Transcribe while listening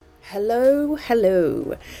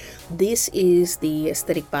Hello. This is the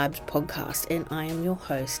Aesthetic Vibes podcast, and I am your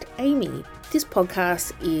host, Amy. This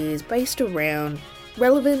podcast is based around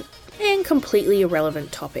relevant and completely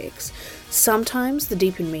irrelevant topics. Sometimes the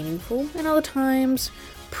deep and meaningful, and other times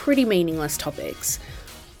pretty meaningless topics.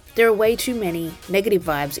 There are way too many negative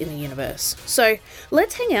vibes in the universe. So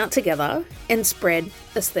let's hang out together and spread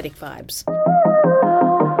aesthetic vibes.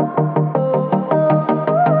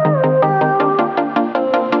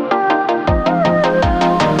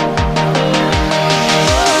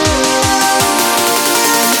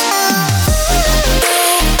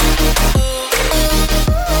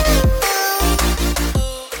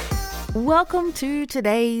 Welcome to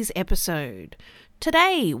today's episode.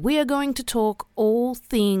 Today we are going to talk all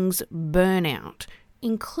things burnout,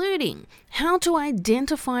 including how to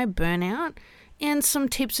identify burnout and some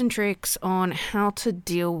tips and tricks on how to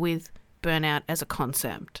deal with burnout as a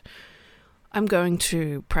concept. I'm going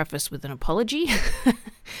to preface with an apology.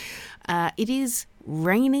 It is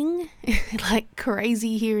raining like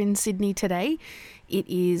crazy here in Sydney today. It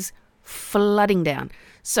is flooding down.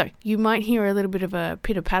 So you might hear a little bit of a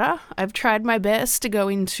pitter-patter. I've tried my best to go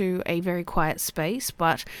into a very quiet space,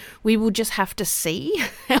 but we will just have to see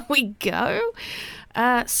how we go.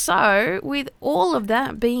 So with all of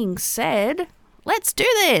that being said, let's do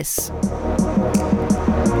this.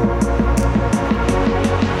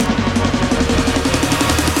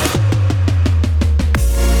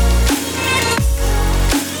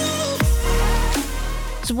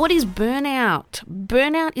 So what is burnout?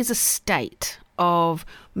 Burnout is a state of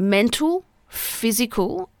mental,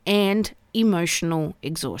 physical, and emotional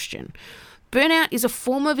exhaustion. Burnout is a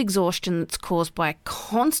form of exhaustion that's caused by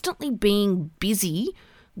constantly being busy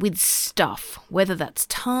with stuff, whether that's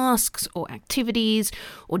tasks or activities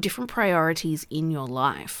or different priorities in your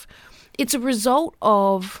life. It's a result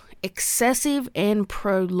of excessive and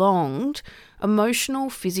prolonged emotional,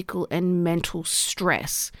 physical, and mental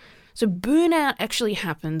stress. So burnout actually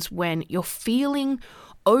happens when you're feeling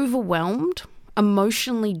overwhelmed,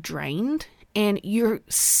 emotionally drained, and you're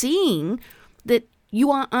seeing that you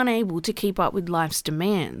are unable to keep up with life's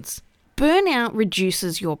demands. Burnout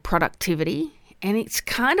reduces your productivity, and it's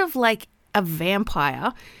kind of like a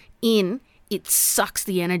vampire in it sucks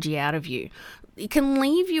the energy out of you. It can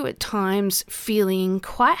leave you at times feeling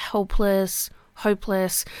quite helpless,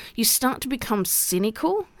 hopeless. You start to become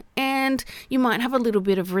cynical, and you might have a little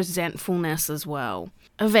bit of resentfulness as well.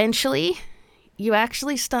 Eventually, you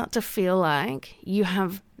actually start to feel like you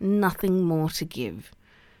have nothing more to give.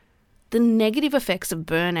 The negative effects of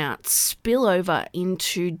burnout spill over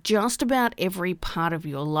into just about every part of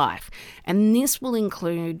your life, and this will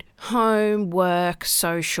include home, work,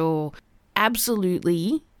 social,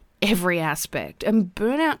 absolutely every aspect. And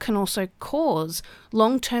burnout can also cause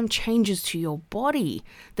long-term changes to your body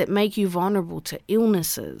that make you vulnerable to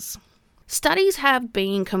illnesses. Studies have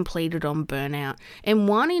been completed on burnout, and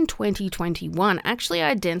one in 2021 actually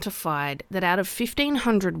identified that out of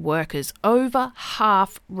 1,500 workers, over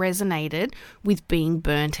half resonated with being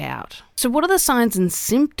burnt out. So what are the signs and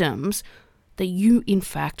symptoms that you, in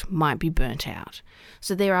fact, might be burnt out?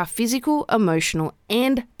 So there are physical, emotional,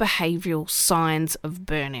 and behavioural signs of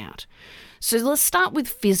burnout. So let's start with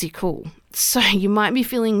physical. So you might be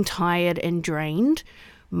feeling tired and drained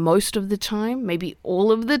most of the time, maybe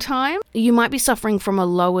all of the time. You might be suffering from a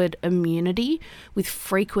lowered immunity with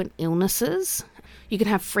frequent illnesses. You can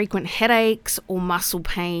have frequent headaches or muscle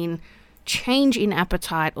pain, change in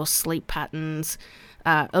appetite or sleep patterns,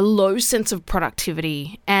 a low sense of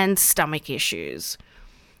productivity, and stomach issues.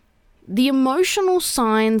 The emotional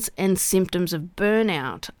signs and symptoms of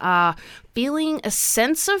burnout are feeling a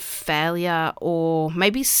sense of failure or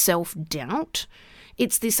maybe self-doubt.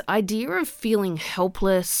 It's this idea of feeling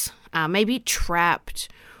helpless, maybe trapped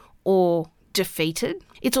or defeated.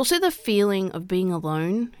 It's also the feeling of being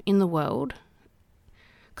alone in the world.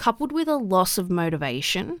 Coupled with a loss of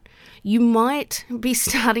motivation, you might be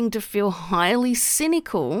starting to feel highly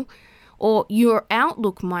cynical, or your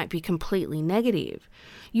outlook might be completely negative.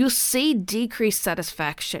 You'll see decreased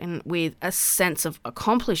satisfaction with a sense of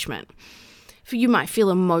accomplishment. You might feel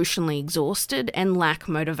emotionally exhausted and lack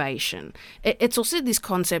motivation. It's also this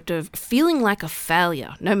concept of feeling like a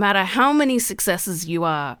failure, no matter how many successes you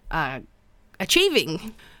are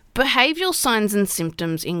achieving. Behavioural signs and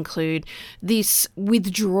symptoms include this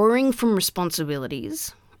withdrawing from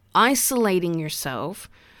responsibilities, isolating yourself,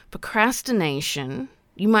 procrastination.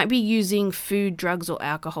 You might be using food, drugs, or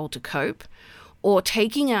alcohol to cope, or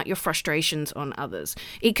taking out your frustrations on others.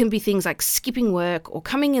 It can be things like skipping work or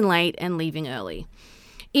coming in late and leaving early.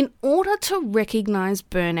 In order to recognize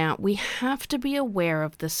burnout, we have to be aware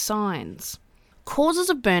of the signs. Causes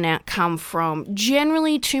of burnout come from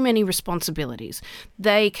generally too many responsibilities.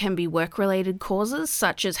 They can be work-related causes,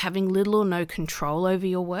 such as having little or no control over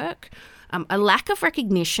your work, a lack of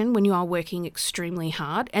recognition when you are working extremely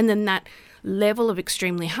hard, and then that level of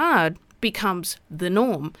extremely hard becomes the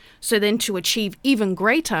norm. So then to achieve even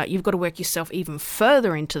greater, you've got to work yourself even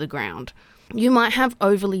further into the ground. You might have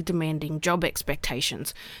overly demanding job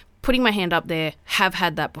expectations. Putting my hand up there, have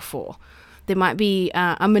had that before. There might be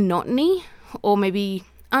a monotony or maybe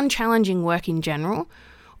unchallenging work in general,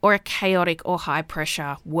 or a chaotic or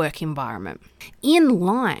high-pressure work environment. In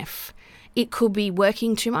life, it could be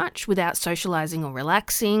working too much without socializing or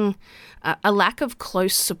relaxing, a lack of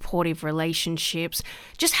close supportive relationships,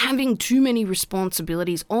 just having too many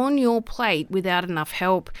responsibilities on your plate without enough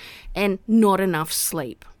help, and not enough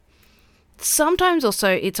sleep. Sometimes also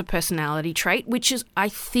it's a personality trait, which is, I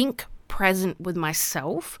think, present with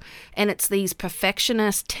myself, and it's these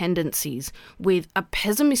perfectionist tendencies with a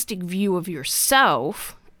pessimistic view of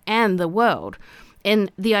yourself and the world,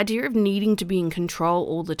 and the idea of needing to be in control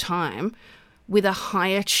all the time with a high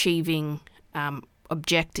achieving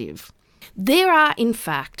objective. There are, in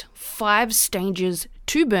fact, 5 stages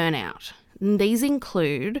to burnout. And these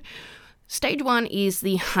include stage 1 is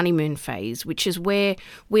the honeymoon phase, which is where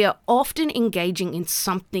we are often engaging in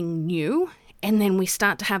something new, and then we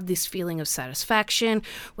start to have this feeling of satisfaction.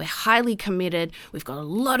 We're highly committed, we've got a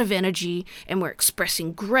lot of energy, and we're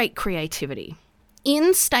expressing great creativity.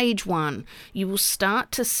 In stage 1, you will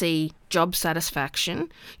start to see job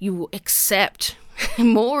satisfaction. You will accept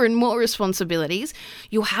more and more responsibilities.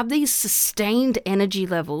 You'll have these sustained energy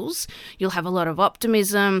levels. You'll have a lot of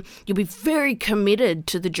optimism. You'll be very committed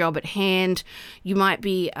to the job at hand. You might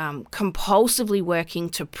be compulsively working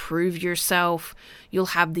to prove yourself. You'll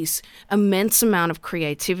have this immense amount of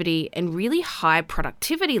creativity and really high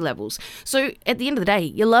productivity levels. So at the end of the day,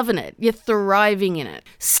 you're loving it. You're thriving in it.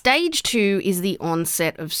 Stage 2 is the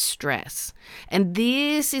onset of stress. And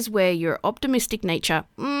this is where your optimistic nature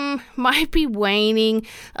might be waning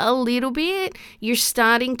a little bit. You're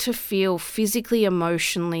starting to feel physically,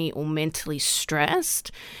 emotionally, or mentally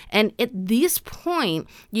stressed. And at this point,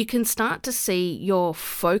 you can start to see your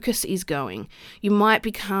focus is going. You might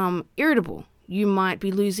become irritable. You might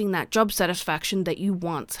be losing that job satisfaction that you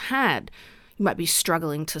once had. You might be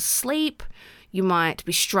struggling to sleep. You might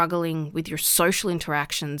be struggling with your social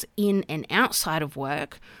interactions in and outside of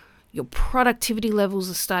work. Your productivity levels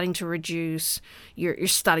are starting to reduce. You're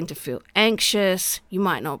starting to feel anxious. You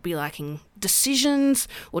might not be liking decisions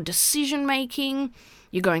or decision making.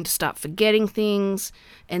 You're going to start forgetting things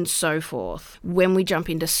and so forth. When we jump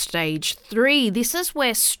into stage 3, this is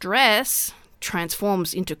where stress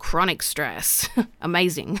transforms into chronic stress.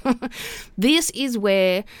 Amazing. This is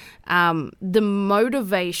where the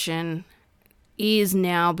motivation is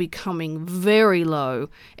now becoming very low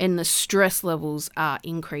and the stress levels are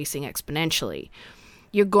increasing exponentially.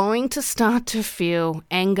 You're going to start to feel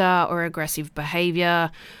anger or aggressive behavior,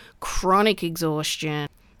 chronic exhaustion.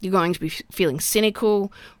 You're going to be feeling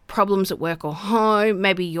cynical, problems at work or home.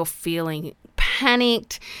 Maybe you're feeling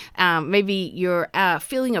panicked. Maybe you're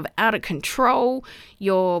feeling of out of control.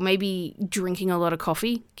 You're maybe drinking a lot of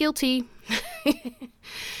coffee. Guilty.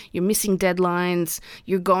 You're missing deadlines.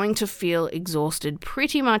 You're going to feel exhausted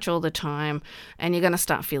pretty much all the time, and you're going to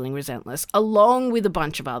start feeling relentless, along with a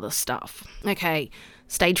bunch of other stuff. Okay,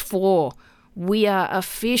 stage 4. We are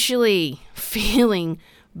officially feeling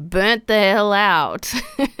burnt the hell out.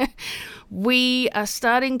 We are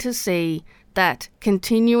starting to see that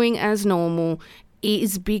continuing as normal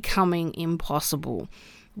is becoming impossible.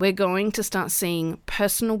 We're going to start seeing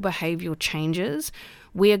personal behavioral changes.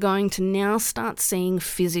 We are going to now start seeing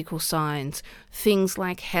physical signs, things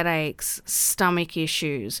like headaches, stomach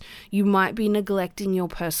issues. You might be neglecting your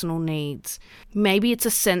personal needs. Maybe it's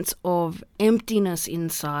a sense of emptiness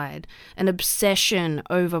inside, an obsession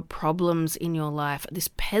over problems in your life. This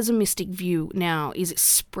pessimistic view now is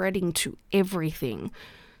spreading to everything.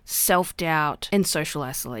 Self-doubt and social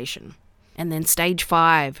isolation. And then stage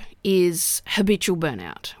 5 is habitual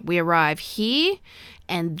burnout. We arrive here,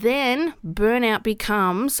 and then burnout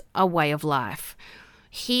becomes a way of life.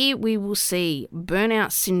 Here we will see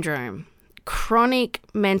burnout syndrome, chronic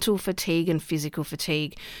mental fatigue and physical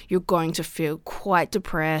fatigue. You're going to feel quite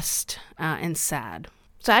depressed and sad.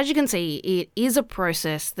 So as you can see, it is a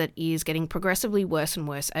process that is getting progressively worse and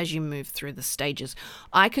worse as you move through the stages.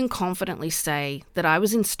 I can confidently say that I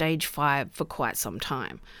was in stage 5 for quite some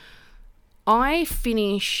time. I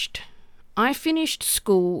finished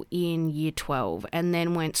school in year 12 and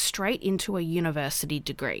then went straight into a university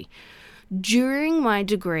degree. During my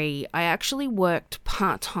degree, I actually worked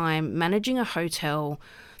part-time managing a hotel,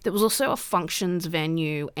 There was also a functions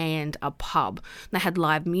venue and a pub. They had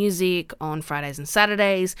live music on Fridays and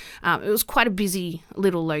Saturdays. It was quite a busy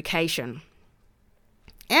little location.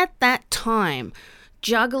 At that time,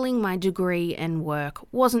 juggling my degree and work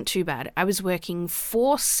wasn't too bad. I was working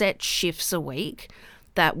 4 set shifts a week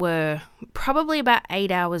that were probably about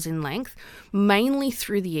 8 hours in length, mainly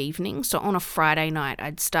through the evening. So on a Friday night,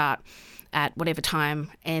 I'd start at whatever time,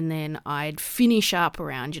 and then I'd finish up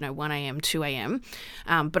around, 1 a.m., 2 a.m.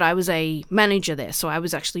 But I was a manager there, so I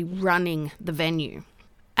was actually running the venue.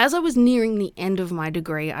 As I was nearing the end of my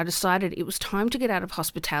degree, I decided it was time to get out of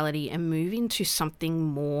hospitality and move into something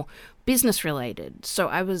more business related. So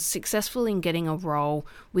I was successful in getting a role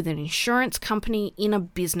with an insurance company in a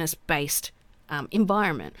business-based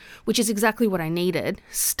environment, which is exactly what I needed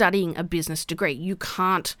studying a business degree. You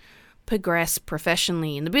can't progress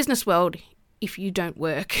professionally in the business world if you don't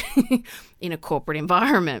work in a corporate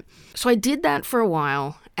environment. So I did that for a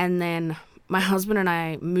while, and then my husband and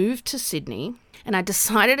I moved to Sydney, and I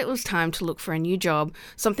decided it was time to look for a new job,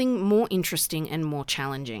 something more interesting and more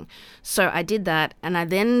challenging. So I did that, and I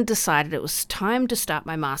then decided it was time to start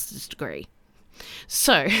my master's degree.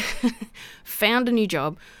 So found a new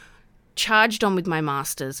job, charged on with my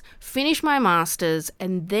master's, finished my master's,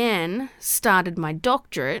 and then started my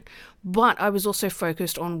doctorate, but I was also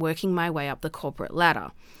focused on working my way up the corporate ladder.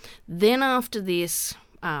 Then after this,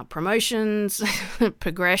 promotions,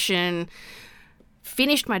 progression,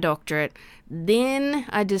 finished my doctorate. Then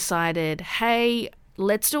I decided, hey,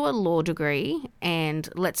 let's do a law degree and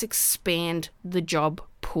let's expand the job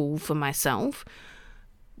pool for myself.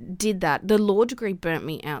 Did that. The law degree burnt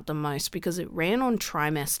me out the most because it ran on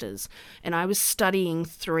trimesters, and I was studying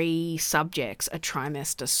 3 subjects a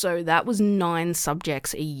trimester. So that was 9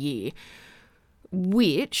 subjects a year,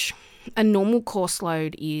 which a normal course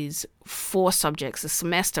load is 4 subjects a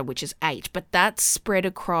semester, which is 8, but that's spread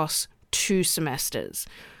across 2 semesters.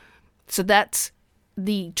 So that's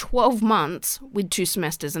the 12 months with 2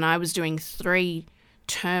 semesters, and I was doing 3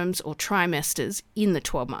 terms or trimesters in the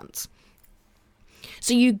 12 months.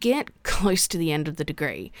 So you get close to the end of the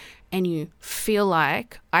degree and you feel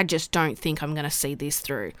like, I just don't think I'm going to see this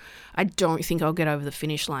through. I don't think I'll get over the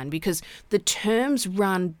finish line because the terms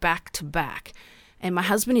run back to back. And my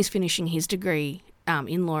husband is finishing his degree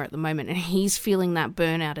in law at the moment, and he's feeling that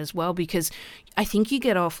burnout as well because I think you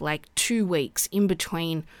get off like 2 weeks in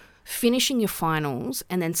between finishing your finals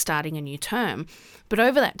and then starting a new term. But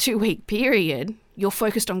over that 2-week period, you're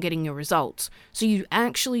focused on getting your results. So you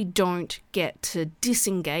actually don't get to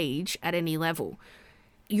disengage at any level.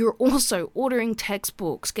 You're also ordering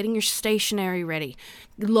textbooks, getting your stationery ready,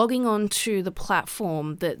 logging on to the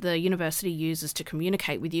platform that the university uses to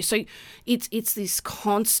communicate with you. So it's this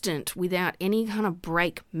constant without any kind of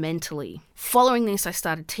break mentally. Following this, I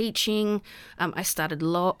started teaching, I started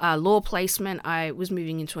law placement, I was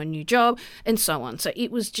moving into a new job, and so on. So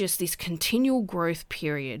it was just this continual growth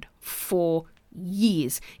period for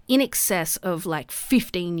years, in excess of like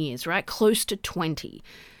 15 years, right? Close to 20.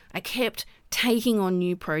 I kept taking on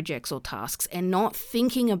new projects or tasks and not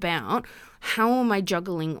thinking about how am I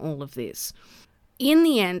juggling all of this. In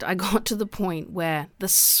the end, I got to the point where the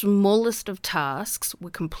smallest of tasks were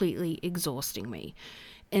completely exhausting me.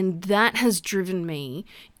 And that has driven me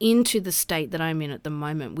into the state that I'm in at the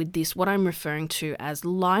moment with this, what I'm referring to as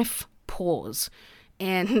life pause.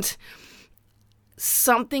 And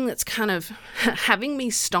something that's kind of having me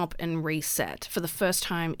stop and reset for the first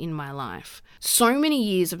time in my life. So many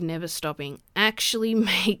years of never stopping actually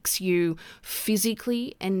makes you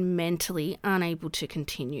physically and mentally unable to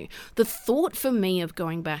continue. The thought for me of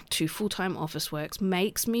going back to full-time office work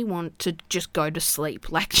makes me want to just go to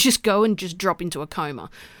sleep, like just go and just drop into a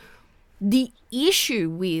coma. The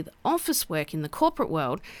issue with office work in the corporate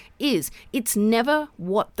world is it's never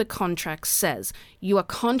what the contract says. You are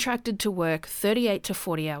contracted to work 38 to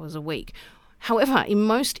 40 hours a week. However, in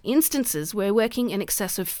most instances, we're working in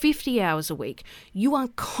excess of 50 hours a week. You are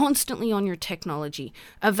constantly on your technology,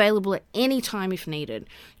 available at any time if needed.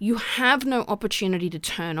 You have no opportunity to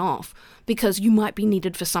turn off because you might be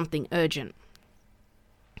needed for something urgent.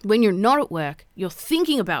 When you're not at work, you're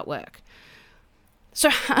thinking about work. So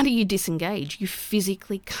how do you disengage? You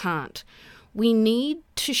physically can't. We need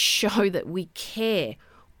to show that we care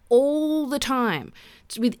all the time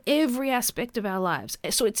with every aspect of our lives.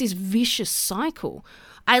 So it's this vicious cycle.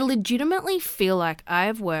 I legitimately feel like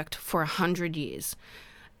I've worked for 100 years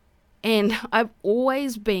and I've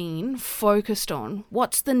always been focused on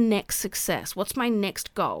what's the next success? What's my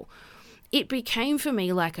next goal? It became for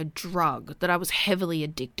me like a drug that I was heavily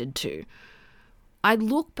addicted to. I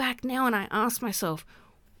look back now and I ask myself,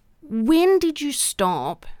 when did you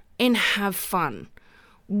stop and have fun?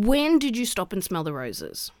 When did you stop and smell the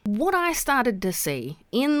roses? What I started to see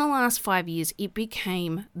in the last 5 years, it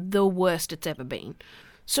became the worst it's ever been.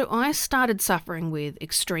 So I started suffering with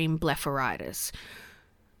extreme blepharitis.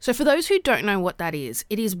 So for those who don't know what that is,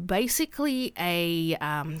 it is basically a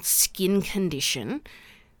skin condition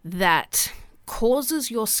that causes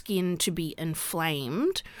your skin to be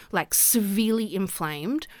inflamed, like severely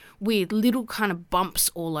inflamed, with little kind of bumps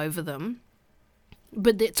all over them.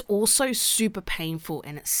 But it's also super painful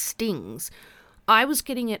and it stings. I was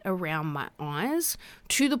getting it around my eyes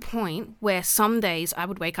to the point where some days I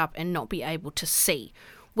would wake up and not be able to see.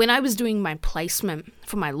 When I was doing my placement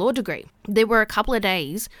for my law degree, there were a couple of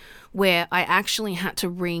days where I actually had to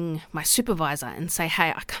ring my supervisor and say,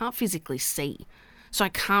 hey, I can't physically see, so I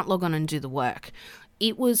can't log on and do the work.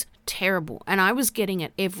 It was terrible. And I was getting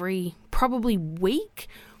it every probably week.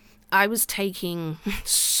 I was taking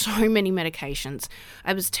so many medications.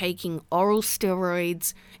 I was taking oral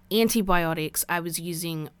steroids, antibiotics. I was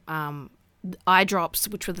using eye drops,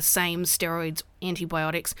 which were the same steroids,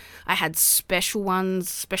 antibiotics. I had special ones,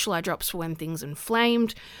 special eye drops for when things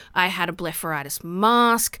inflamed. I had a blepharitis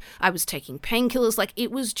mask. I was taking painkillers. Like, it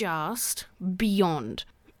was just beyond.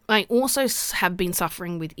 I also have been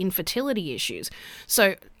suffering with infertility issues.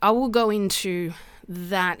 So I will go into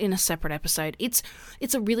that in a separate episode. It's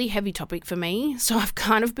a really heavy topic for me, so I've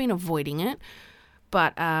kind of been avoiding it.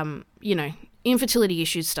 But, infertility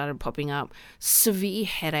issues started popping up, severe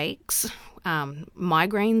headaches,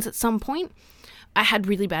 migraines at some point. I had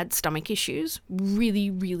really bad stomach issues, really,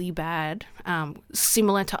 really bad,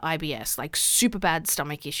 similar to IBS, like super bad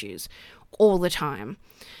stomach issues all the time.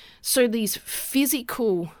 So these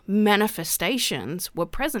physical manifestations were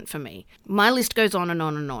present for me. My list goes on and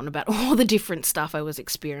on and on about all the different stuff I was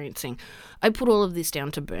experiencing. I put all of this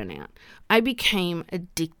down to burnout. I became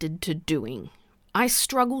addicted to doing. I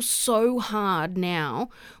struggle so hard now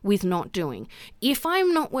with not doing. If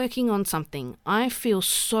I'm not working on something, I feel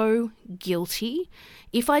so guilty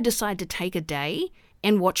if I decide to take a day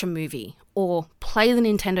and watch a movie or play the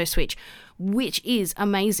Nintendo Switch, which is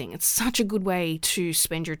amazing. It's such a good way to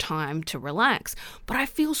spend your time to relax. But I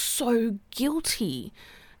feel so guilty.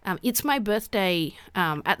 It's my birthday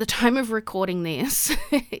at the time of recording this.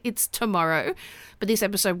 It's tomorrow, but this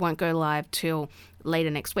episode won't go live till later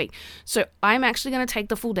next week. So I'm actually going to take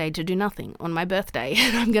the full day to do nothing on my birthday,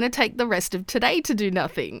 and I'm going to take the rest of today to do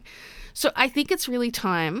nothing. So I think it's really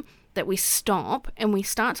time that we stop and we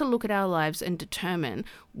start to look at our lives and determine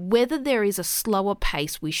whether there is a slower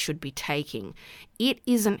pace we should be taking. It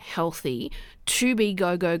isn't healthy to be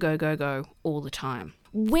go, go, go, go, go all the time.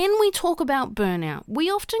 When we talk about burnout, we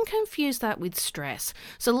often confuse that with stress.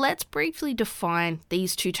 So let's briefly define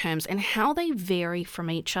these two terms and how they vary from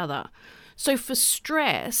each other. So for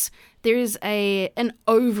stress, there is an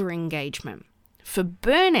over-engagement. For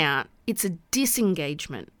burnout, it's a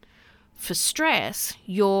disengagement. For stress,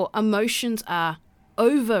 your emotions are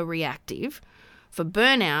overreactive. For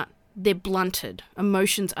burnout, they're blunted.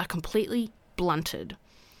 Emotions are completely blunted.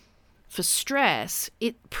 For stress,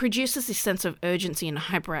 it produces this sense of urgency and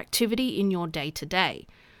hyperactivity in your day-to-day.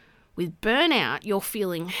 With burnout, you're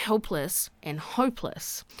feeling helpless and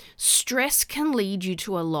hopeless. Stress can lead you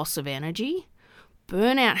to a loss of energy.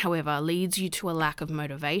 Burnout, however, leads you to a lack of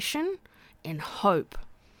motivation and hope.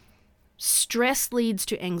 Stress leads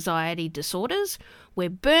to anxiety disorders, where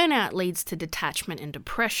burnout leads to detachment and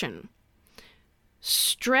depression.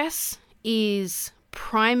 Stress is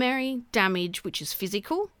primary damage, which is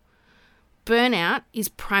physical. Burnout is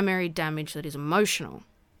primary damage that is emotional.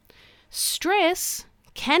 Stress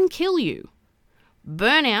can kill you.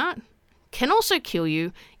 Burnout can also kill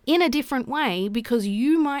you in a different way because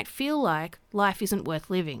you might feel like life isn't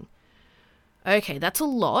worth living. Okay, that's a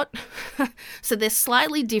lot. So they're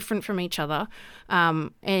slightly different from each other,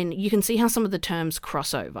 and you can see how some of the terms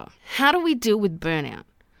cross over. How do we deal with burnout?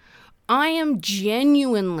 I am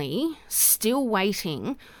genuinely still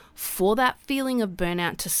waiting for that feeling of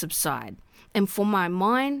burnout to subside and for my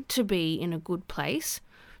mind to be in a good place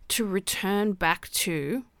to return back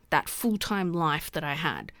to that full-time life that I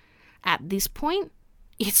had. At this point,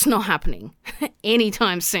 it's not happening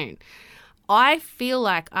anytime soon. I feel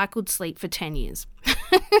like I could sleep for 10 years.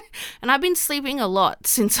 And I've been sleeping a lot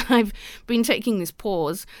since I've been taking this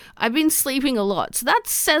pause. I've been sleeping a lot. So that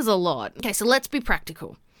says a lot. Okay, so let's be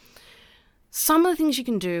practical. Some of the things you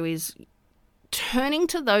can do is turning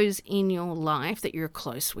to those in your life that you're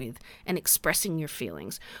close with and expressing your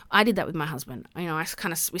feelings. I did that with my husband.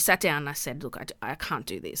 We sat down and I said, look, I can't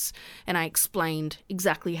do this. And I explained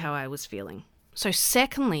exactly how I was feeling. So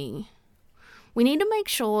secondly, we need to make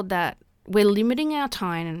sure that we're limiting our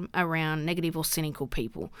time around negative or cynical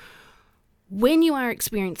people. When you are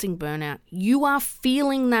experiencing burnout, you are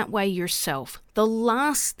feeling that way yourself. The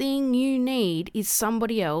last thing you need is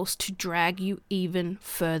somebody else to drag you even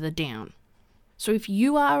further down. So if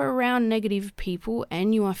you are around negative people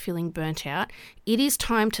and you are feeling burnt out, it is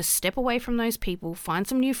time to step away from those people, find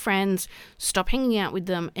some new friends, stop hanging out with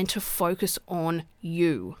them, and to focus on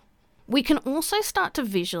you. We can also start to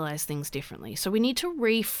visualize things differently. So we need to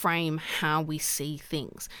reframe how we see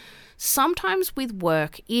things. Sometimes with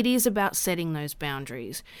work, it is about setting those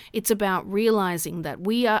boundaries. It's about realizing that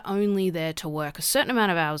we are only there to work a certain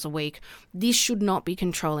amount of hours a week. This should not be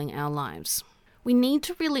controlling our lives. We need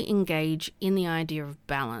to really engage in the idea of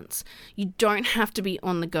balance. You don't have to be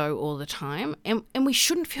on the go all the time, and we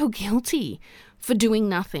shouldn't feel guilty for doing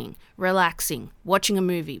nothing, relaxing, watching a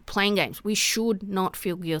movie, playing games. We should not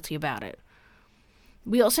feel guilty about it.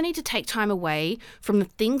 We also need to take time away from the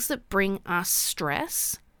things that bring us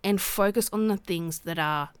stress and focus on the things that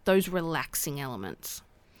are those relaxing elements.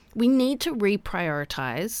 We need to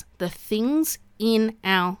reprioritize the things in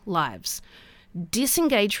our lives.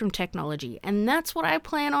 Disengage from technology, and that's what I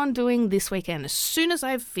plan on doing this weekend. As soon as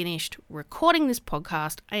I've finished recording this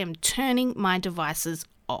podcast, I am turning my devices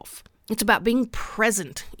off. It's about being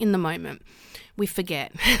present in the moment. We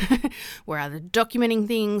forget. We're either documenting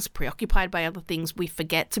things, preoccupied by other things. We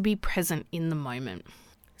forget to be present in the moment.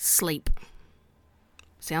 Sleep.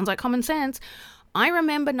 Sounds like common sense. I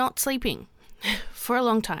remember not sleeping for a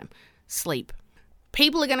long time. Sleep.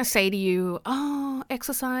 People are going to say to you, oh,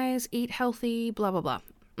 exercise, eat healthy, blah, blah, blah.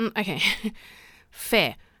 Okay,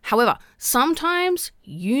 fair. However, sometimes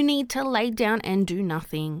you need to lay down and do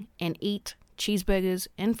nothing and eat cheeseburgers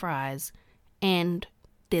and fries, and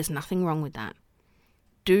there's nothing wrong with that.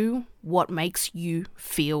 Do what makes you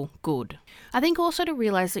feel good. I think also to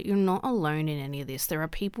realize that you're not alone in any of this. There are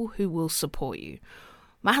people who will support you.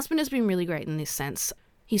 My husband has been really great in this sense.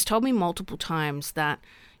 He's told me multiple times that,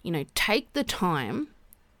 take the time,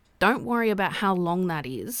 don't worry about how long that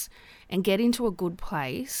is, and get into a good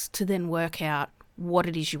place to then work out what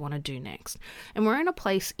it is you want to do next. And we're in a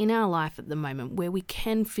place in our life at the moment where we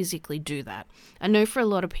can physically do that. I know for a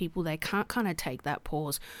lot of people, they can't kind of take that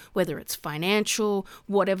pause, whether it's financial,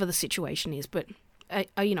 whatever the situation is. But, I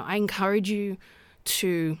encourage you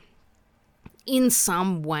to, in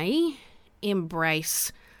some way,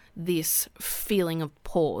 embrace this feeling of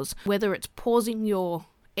pause, whether it's pausing your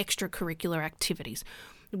extracurricular activities,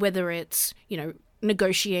 whether it's,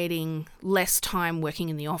 negotiating less time working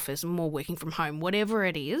in the office and more working from home, whatever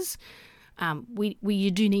it is,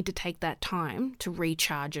 you do need to take that time to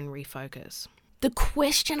recharge and refocus. The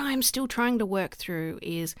question I'm still trying to work through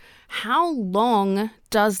is, how long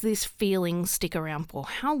does this feeling stick around for?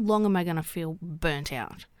 How long am I going to feel burnt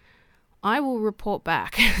out? I will report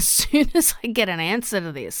back as soon as I get an answer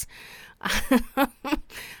to this.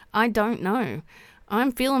 I don't know.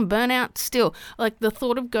 I'm feeling burnout still. Like, the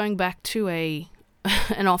thought of going back to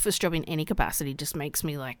an office job in any capacity just makes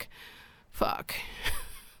me like, fuck.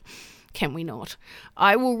 Can we not?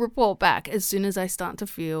 I will report back as soon as I start to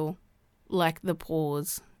feel like the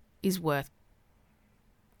pause is worth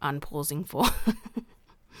unpausing for.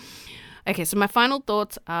 Okay, so my final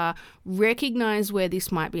thoughts are: recognize where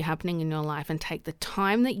this might be happening in your life and take the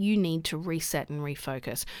time that you need to reset and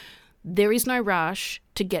refocus. There is no rush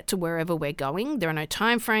to get to wherever we're going. There are no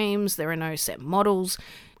time frames. There are no set models.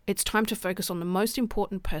 It's time to focus on the most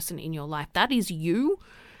important person in your life. That is you,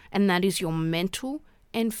 and that is your mental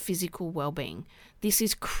and physical well-being. This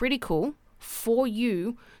is critical for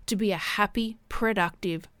you to be a happy,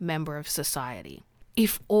 productive member of society.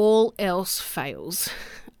 If all else fails,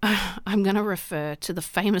 I'm going to refer to the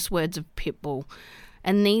famous words of Pitbull,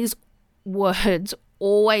 and these words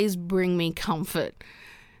always bring me comfort.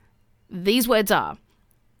 These words are: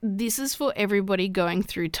 this is for everybody going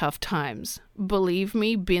through tough times. Believe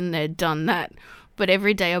me, been there, done that. But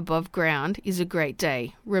every day above ground is a great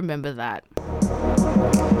day. Remember that.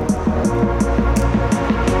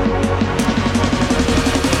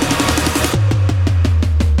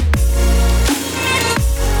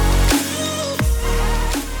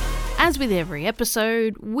 As with every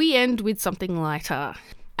episode, we end with something lighter.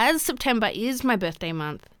 As September is my birthday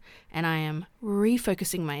month, and I am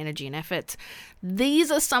refocusing my energy and efforts, these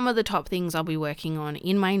are some of the top things I'll be working on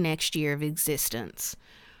in my next year of existence.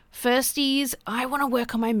 First is, I want to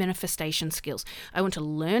work on my manifestation skills. I want to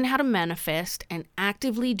learn how to manifest and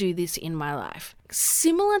actively do this in my life.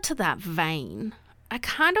 Similar to that vein, I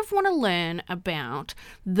kind of want to learn about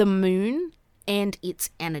the moon and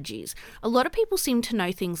its energies. A lot of people seem to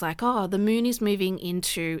know things like, oh, the moon is moving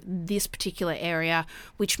into this particular area,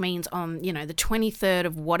 which means on, the 23rd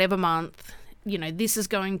of whatever month, this is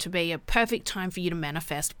going to be a perfect time for you to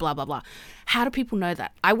manifest, blah, blah, blah. How do people know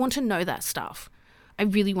that? I want to know that stuff. I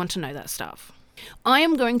really want to know that stuff. I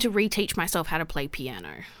am going to reteach myself how to play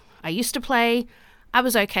piano. I used to play. I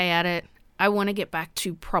was okay at it. I want to get back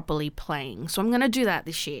to properly playing. So I'm going to do that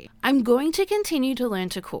this year. I'm going to continue to learn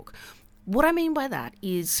to cook. What I mean by that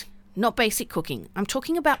is not basic cooking. I'm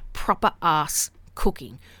talking about proper ass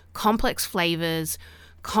cooking. Complex flavors,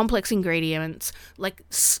 complex ingredients, like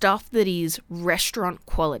stuff that is restaurant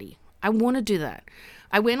quality. I want to do that.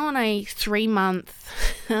 I went on a 3-month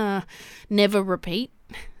never repeat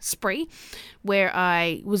spree where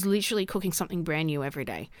I was literally cooking something brand new every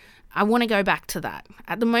day. I want to go back to that.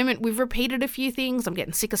 At the moment, we've repeated a few things. I'm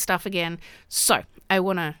getting sick of stuff again. So I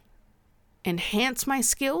want to enhance my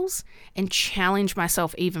skills and challenge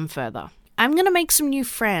myself even further. I'm going to make some new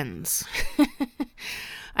friends.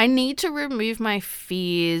 I need to remove my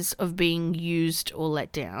fears of being used or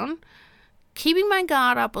let down, keeping my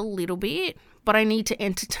guard up a little bit, but I need to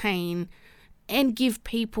entertain and give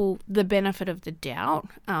people the benefit of the doubt,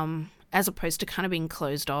 as opposed to kind of being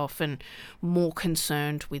closed off and more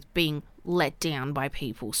concerned with being let down by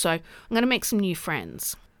people. So I'm going to make some new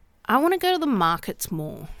friends. I want to go to the markets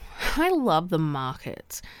more. I love the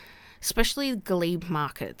markets, especially Glebe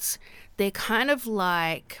markets. They're kind of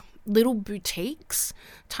like little boutiques,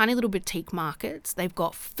 tiny little boutique markets. They've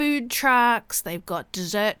got food trucks, they've got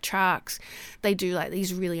dessert trucks. They do like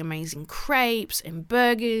these really amazing crepes and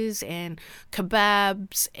burgers and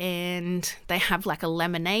kebabs, and they have like a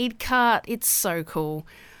lemonade cart. It's so cool.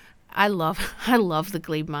 I love the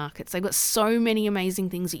Glebe markets. They've got so many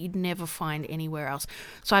amazing things that you'd never find anywhere else.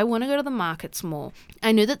 So I want to go to the markets more.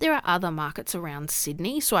 I know that there are other markets around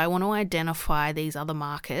Sydney, so I want to identify these other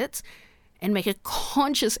markets and make a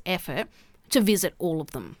conscious effort to visit all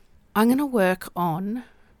of them. I'm going to work on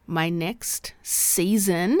my next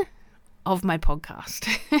season of my podcast.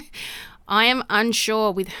 I am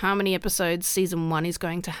unsure with how many episodes season 1 is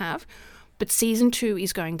going to have, but season 2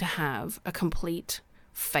 is going to have a complete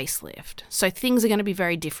facelift. So things are going to be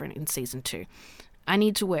very different in season 2. I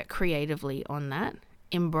need to work creatively on that,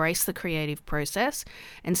 embrace the creative process,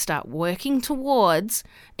 and start working towards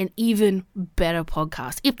an even better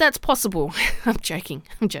podcast. If that's possible. I'm joking.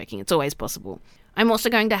 It's always possible. I'm also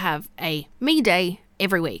going to have a me day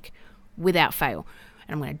every week without fail.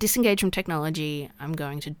 And I'm going to disengage from technology. I'm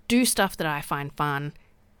going to do stuff that I find fun.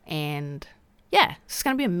 And yeah, it's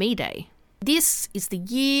going to be a me day. This is the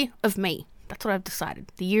year of me. That's what I've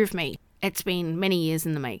decided. The year of me. It's been many years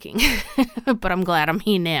in the making, but I'm glad I'm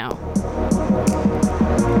here now.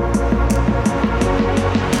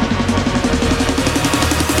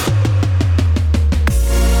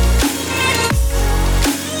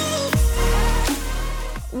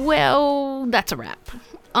 Well, that's a wrap.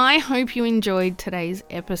 I hope you enjoyed today's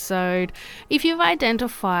episode. If you've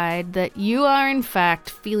identified that you are in fact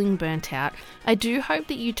feeling burnt out, I do hope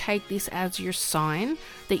that you take this as your sign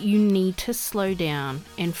that you need to slow down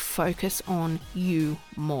and focus on you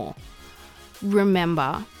more.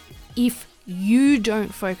 Remember, if you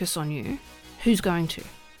don't focus on you, who's going to?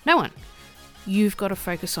 No one. You've got to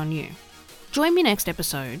focus on you. Join me next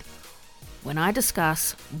episode when I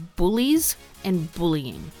discuss bullies and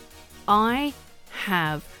bullying. I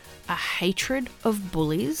have a hatred of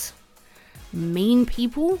bullies, mean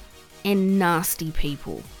people, and nasty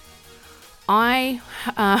people. I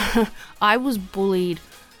was bullied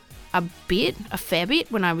a fair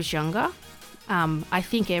bit when I was younger. I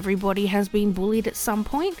think everybody has been bullied at some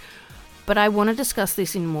point, but I want to discuss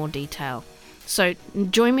this in more detail. So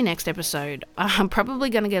join me next episode. I'm probably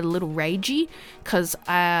going to get a little ragey because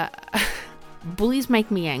bullies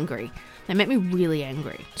make me angry. They make me really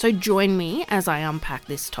angry. So join me as I unpack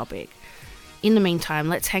this topic. In the meantime,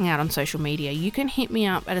 let's hang out on social media. You can hit me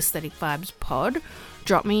up at Aesthetic Vibes Pod.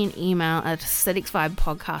 Drop me an email at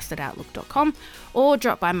aestheticvibepodcast@outlook.com or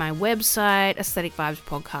drop by my website,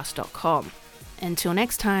 aestheticvibespodcast.com. Until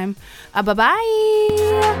next time, bye-bye.